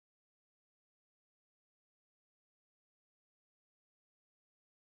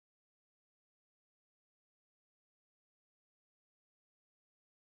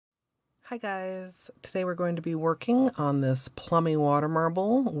Hi guys, today we're going to be working on this Plummy Water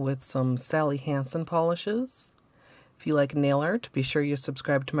Marble with some Sally Hansen polishes. If you like nail art, be sure you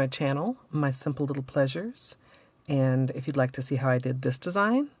subscribe to my channel, My Simple Little Pleasures. And if you'd like to see how I did this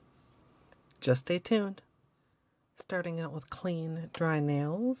design, just stay tuned. Starting out with clean, dry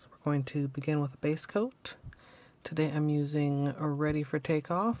nails, we're going to begin with a base coat. Today I'm using a Ready for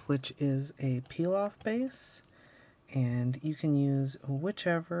Takeoff, which is a peel-off base. And you can use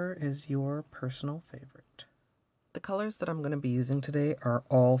whichever is your personal favorite. The colors that I'm going to be using today are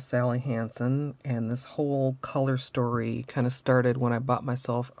all Sally Hansen, and this whole color story kind of started when I bought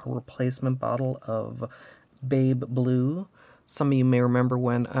myself a replacement bottle of Babe Blue. Some of you may remember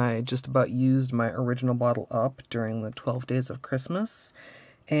when I just about used my original bottle up during the 12 days of Christmas,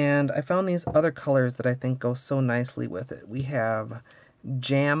 and I found these other colors that I think go so nicely with it. We have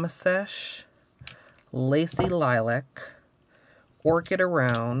Jam Sesh, Lacy Lilac, Orchid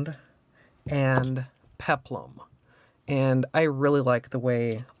Around, and Peplum. And I really like the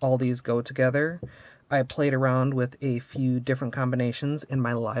way all these go together. I played around with a few different combinations in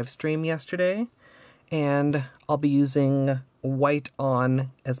my live stream yesterday, and I'll be using White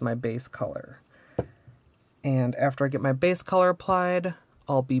On as my base color. And after I get my base color applied,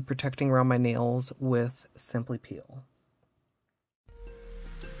 I'll be protecting around my nails with Simply Peel.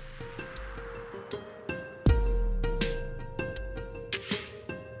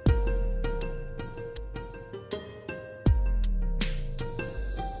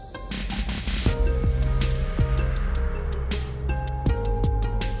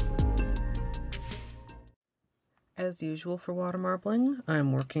 As usual for water marbling,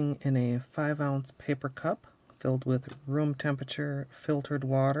 I'm working in a 5-ounce paper cup filled with room temperature filtered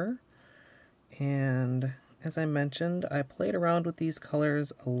water. And as I mentioned, I played around with these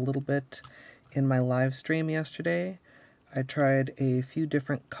colors a little bit in my live stream yesterday. I tried a few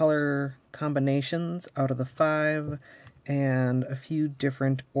different color combinations out of the 5 and a few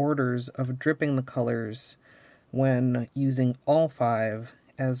different orders of dripping the colors when using all 5,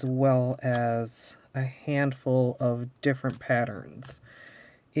 as well as a handful of different patterns.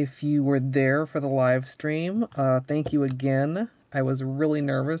 If you were there for the live stream, thank you again. I was really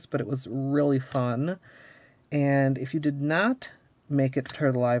nervous, but it was really fun. And if you did not make it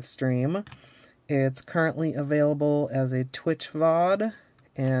to the live stream, it's currently available as a Twitch VOD,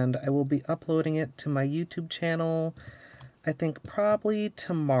 and I will be uploading it to my YouTube channel, I think probably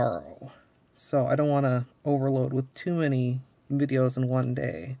tomorrow. So I don't want to overload with too many videos in one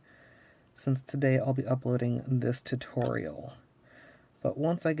day, since today I'll be uploading this tutorial. But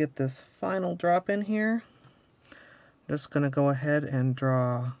once I get this final drop in here, I'm just going to go ahead and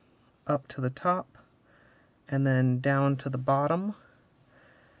draw up to the top and then down to the bottom.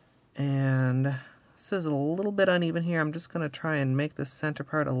 And this is a little bit uneven here. I'm just going to try and make the center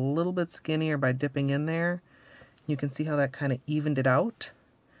part a little bit skinnier by dipping in there. You can see how that kind of evened it out.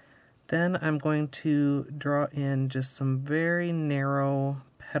 Then I'm going to draw in just some very narrow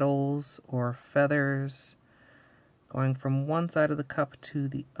petals or feathers going from one side of the cup to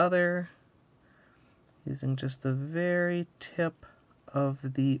the other, using just the very tip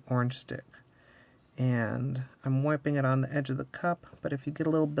of the orange stick. And I'm wiping it on the edge of the cup, but if you get a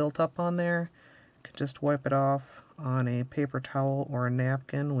little built up on there, you can just wipe it off on a paper towel or a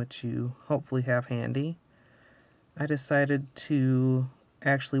napkin, which you hopefully have handy. I decided to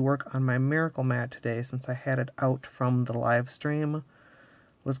actually work on my Miracle Mat today since I had it out from the live stream.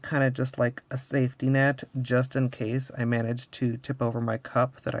 Was kind of just like a safety net, just in case I managed to tip over my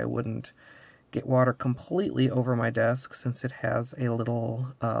cup, that I wouldn't get water completely over my desk, since it has a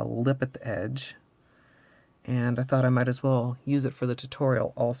little lip at the edge. And I thought I might as well use it for the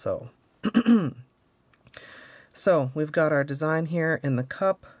tutorial also. So we've got our design here in the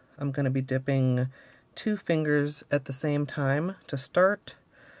cup. I'm going to be dipping 2 fingers at the same time to start.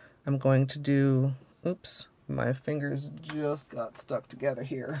 I'm going to do, oops, my fingers just got stuck together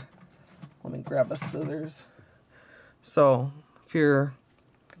here. Let me grab a scissors. So if your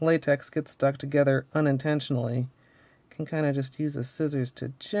latex gets stuck together unintentionally, you can kind of just use the scissors to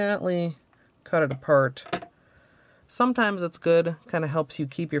gently cut it apart. Sometimes it's good, kind of helps you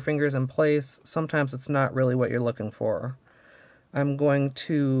keep your fingers in place. Sometimes it's not really what you're looking for. I'm going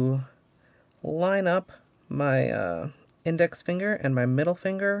to line up my index finger and my middle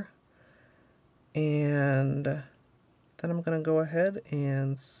finger, and then I'm going to go ahead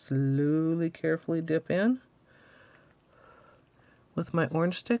and slowly, carefully dip in. With my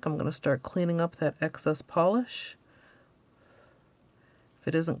orange stick, I'm going to start cleaning up that excess polish. If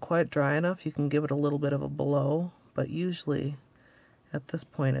it isn't quite dry enough, you can give it a little bit of a blow, but usually at this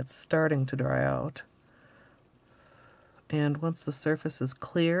point it's starting to dry out. and once the surface is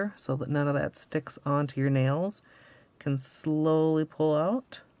clear so that none of that sticks onto your nails, you can slowly pull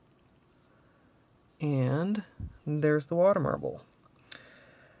out, and there's the water marble.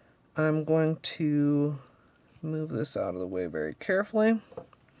 I'm going to move this out of the way very carefully,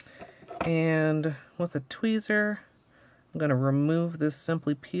 and with a tweezer I'm going to remove this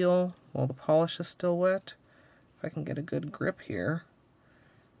Simply Peel while the polish is still wet. If I can get a good grip here.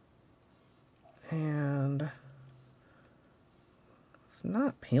 And it's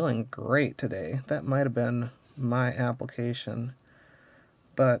not peeling great today. That might have been my application.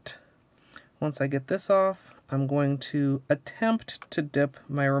 But once I get this off, I'm going to attempt to dip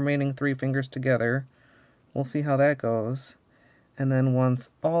my remaining 3 fingers together. We'll see how that goes. And then once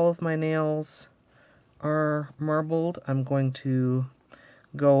all of my nails are marbled, I'm going to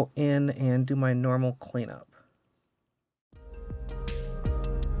go in and do my normal cleanup.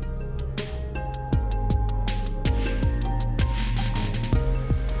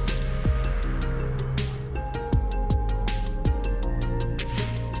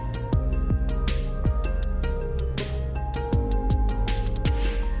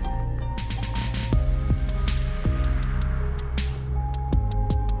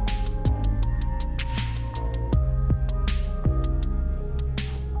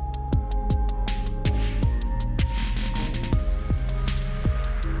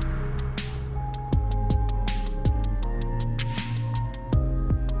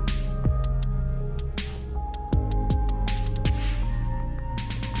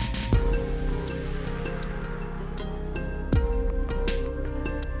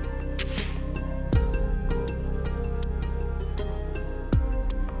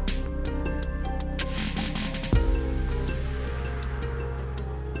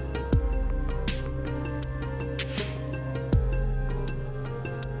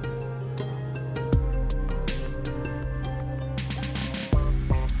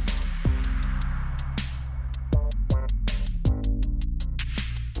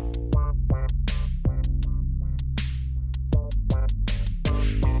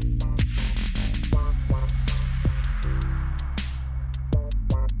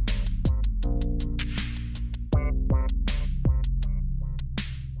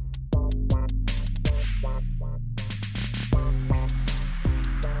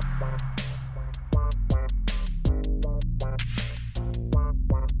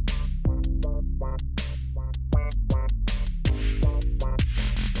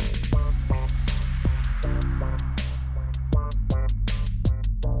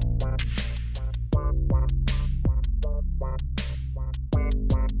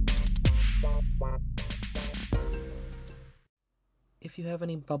 If you have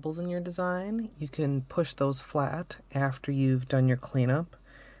any bubbles in your design, you can push those flat after you've done your cleanup.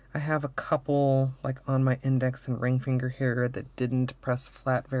 I have a couple like on my index and ring finger here that didn't press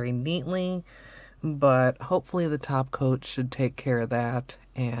flat very neatly, but hopefully the top coat should take care of that,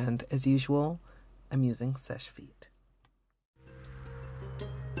 and as usual, I'm using Seche Vite.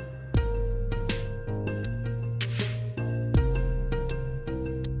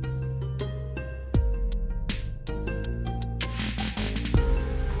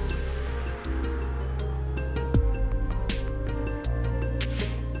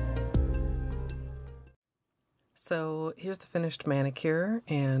 So here's the finished manicure,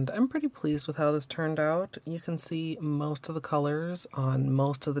 and I'm pretty pleased with how this turned out. You can see most of the colors on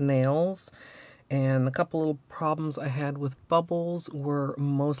most of the nails, and the couple little problems I had with bubbles were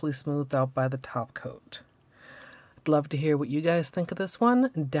mostly smoothed out by the top coat. I'd love to hear what you guys think of this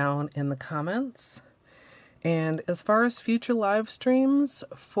one down in the comments. And as far as future live streams,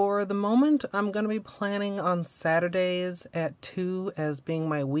 for the moment, I'm going to be planning on Saturdays at 2 as being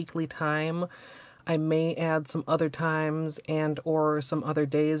my weekly time. I may add some other times and or some other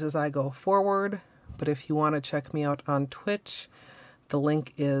days as I go forward, but if you want to check me out on Twitch, the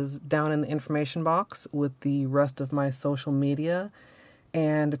link is down in the information box with the rest of my social media.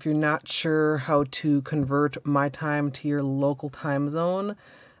 And if you're not sure how to convert my time to your local time zone,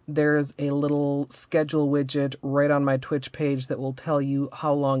 there's a little schedule widget right on my Twitch page that will tell you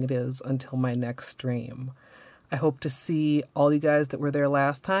how long it is until my next stream. I hope to see all you guys that were there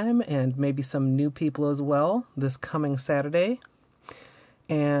last time and maybe some new people as well this coming Saturday.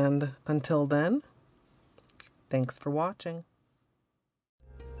 And until then, thanks for watching.